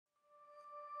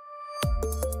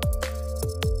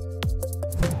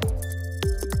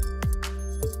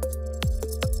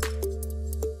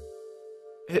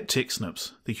At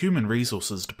TechSnips, the Human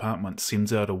Resources Department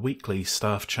sends out a weekly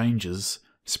staff changes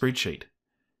spreadsheet,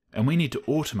 and we need to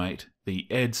automate the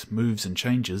adds, moves and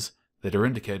changes that are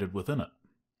indicated within it.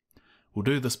 We'll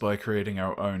do this by creating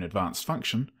our own advanced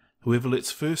function. However,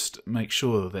 let's first make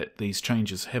sure that these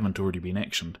changes haven't already been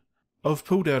actioned. I've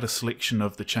pulled out a selection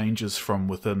of the changes from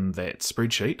within that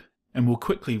spreadsheet, and we'll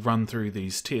quickly run through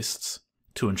these tests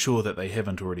to ensure that they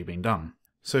haven't already been done.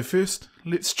 So first,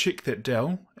 let's check that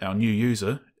Dell, our new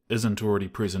user, isn't already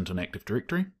present in Active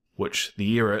Directory, which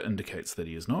the error indicates that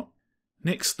he is not.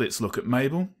 Next, let's look at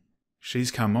Mabel.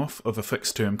 She's come off of a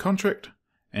fixed term contract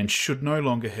and should no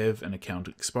longer have an account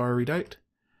expiry date.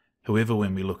 However,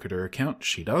 when we look at her account,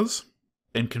 she does.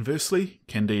 And conversely,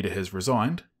 Candida has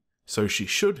resigned, so she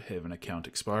should have an account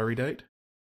expiry date,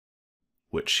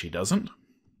 which she doesn't.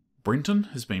 Brenton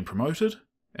has been promoted,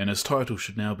 and his title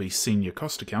should now be Senior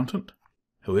Cost Accountant.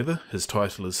 However, his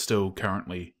title is still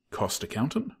currently Cost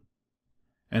Accountant.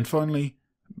 And finally,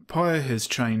 Paya has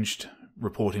changed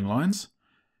reporting lines.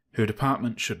 Her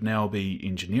department should now be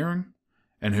Engineering,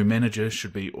 and her manager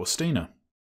should be Austina.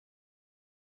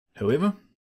 However,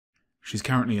 she's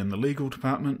currently in the Legal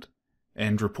Department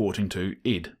and reporting to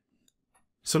Ed.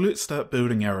 So let's start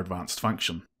building our advanced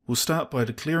function. We'll start by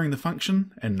declaring the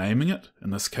function and naming it,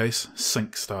 in this case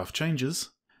sync staff changes.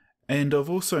 And I've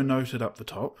also noted up the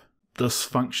top, this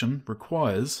function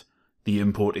requires the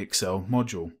ImportExcel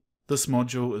module. This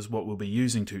module is what we'll be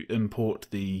using to import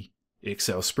the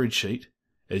Excel spreadsheet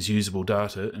as usable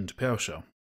data into PowerShell.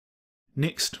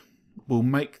 Next, we'll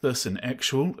make this an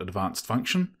actual advanced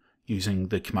function using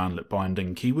the cmdlet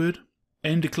binding keyword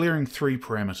and declaring three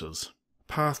parameters.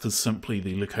 Path is simply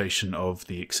the location of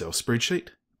the Excel spreadsheet.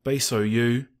 Base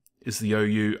OU is the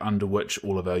OU under which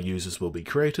all of our users will be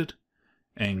created,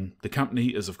 and the company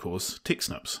is of course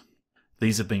TechSnips.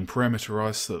 These have been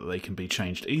parameterized so that they can be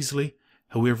changed easily.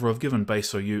 However, I've given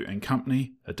base OU and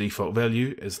company a default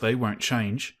value as they won't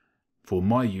change for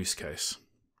my use case.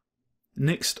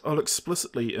 Next, I'll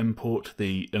explicitly import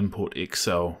the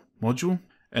ImportExcel module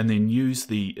and then use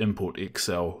the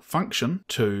ImportExcel function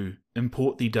to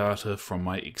import the data from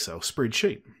my Excel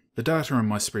spreadsheet. The data in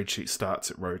my spreadsheet starts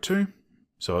at row 2,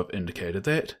 so I've indicated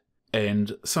that,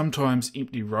 and sometimes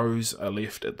empty rows are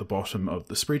left at the bottom of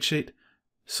the spreadsheet,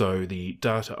 so the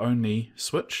data only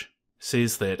switch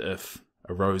says that if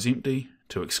a row is empty,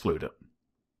 to exclude it.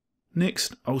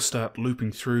 Next, I'll start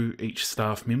looping through each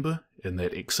staff member in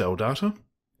that Excel data,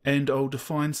 and I'll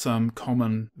define some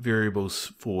common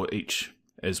variables for each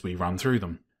as we run through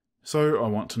them. So I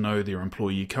want to know their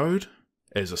employee code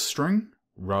as a string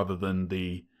rather than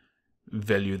the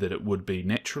value that it would be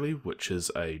naturally, which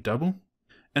is a double.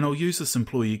 And I'll use this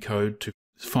employee code to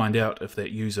find out if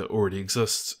that user already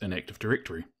exists in Active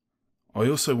Directory. I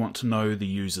also want to know the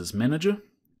user's manager,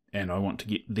 and I want to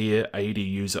get their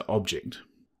ImportExcel object.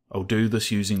 I'll do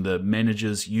this using the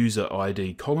manager's user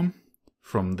ID column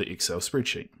from the Excel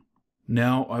spreadsheet.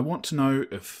 Now I want to know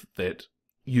if that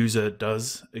user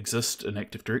does exist in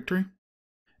Active Directory,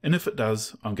 and if it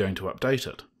does, I'm going to update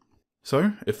it.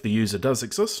 So if the user does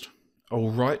exist, I'll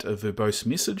write a verbose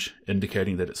message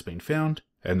indicating that it's been found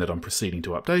and that I'm proceeding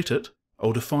to update it.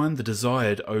 I'll define the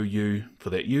desired OU for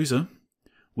that user,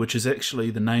 which is actually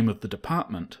the name of the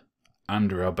department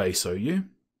under our base OU,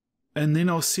 and then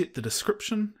I'll set the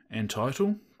description and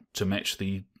title to match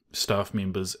the staff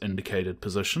member's indicated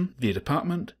position, their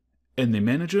department, and their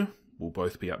manager will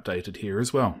both be updated here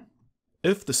as well.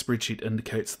 If the spreadsheet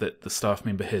indicates that the staff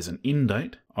member has an end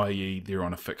date, i.e. they're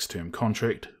on a fixed term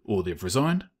contract or they've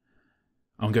resigned,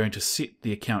 I'm going to set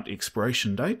the account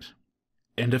expiration date,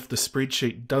 and if the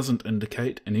spreadsheet doesn't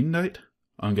indicate an end date,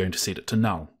 I'm going to set it to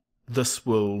null. This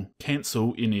will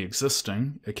cancel any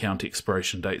existing account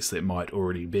expiration dates that might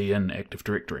already be in Active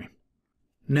Directory.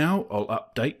 Now I'll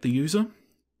update the user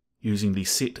using the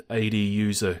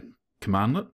set-ADUser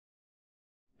cmdlet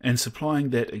and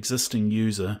supplying that existing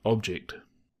user object.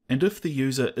 And if the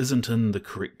user isn't in the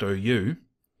correct OU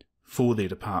for their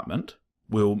department,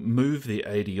 we'll move the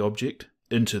AD object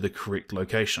into the correct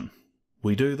location.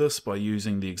 We do this by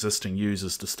using the existing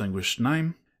user's distinguished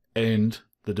name and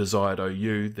the desired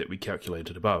OU that we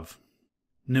calculated above.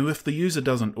 Now if the user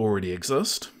doesn't already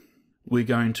exist, we're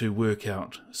going to work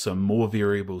out some more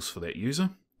variables for that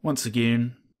user. Once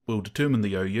again, we'll determine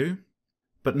the OU,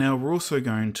 but now we're also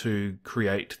going to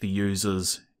create the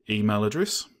user's email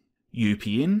address,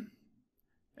 UPN,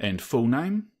 and full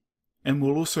name, and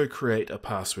we'll also create a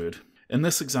password. In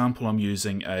this example, I'm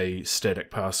using a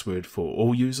static password for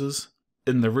all users.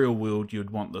 In the real world, you'd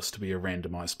want this to be a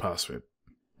randomized password.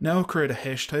 Now I'll create a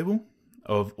hash table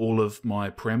of all of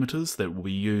my parameters that will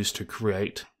be used to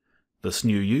create this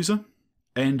new user.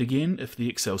 And again, if the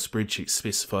Excel spreadsheet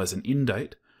specifies an end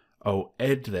date, I'll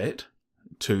add that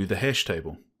to the hash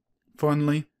table.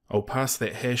 Finally, I'll pass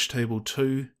that hash table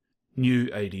to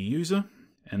New-ADUser,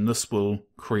 and this will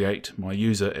create my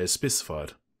user as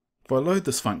specified. If I load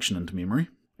this function into memory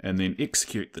and then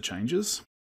execute the changes,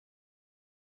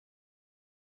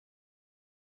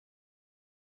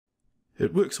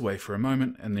 it works away for a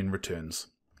moment and then returns.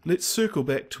 Let's circle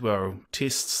back to our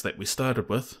tests that we started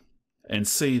with and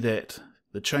see that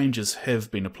the changes have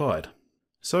been applied.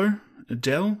 So,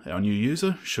 Del, our new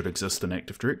user, should exist in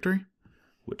Active Directory,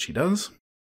 which he does.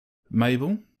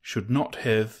 Mabel should not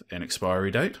have an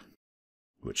expiry date,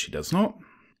 which she does not.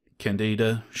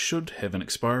 Candida should have an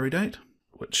expiry date,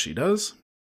 which she does.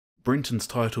 Brenton's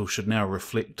title should now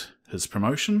reflect his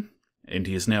promotion, and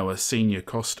he is now a senior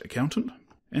cost accountant.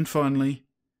 And finally,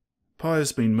 Pi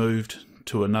has been moved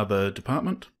to another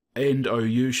department, and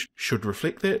OU should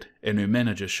reflect that, and her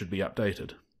manager should be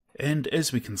updated. And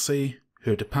as we can see,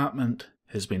 her department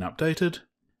has been updated,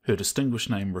 her distinguished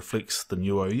name reflects the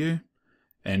new OU,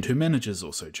 and her manager's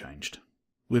also changed.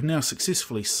 We've now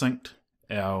successfully synced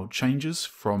our changes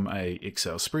from a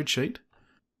Excel spreadsheet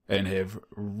and have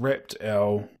wrapped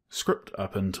our script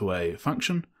up into a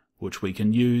function which we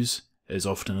can use as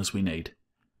often as we need.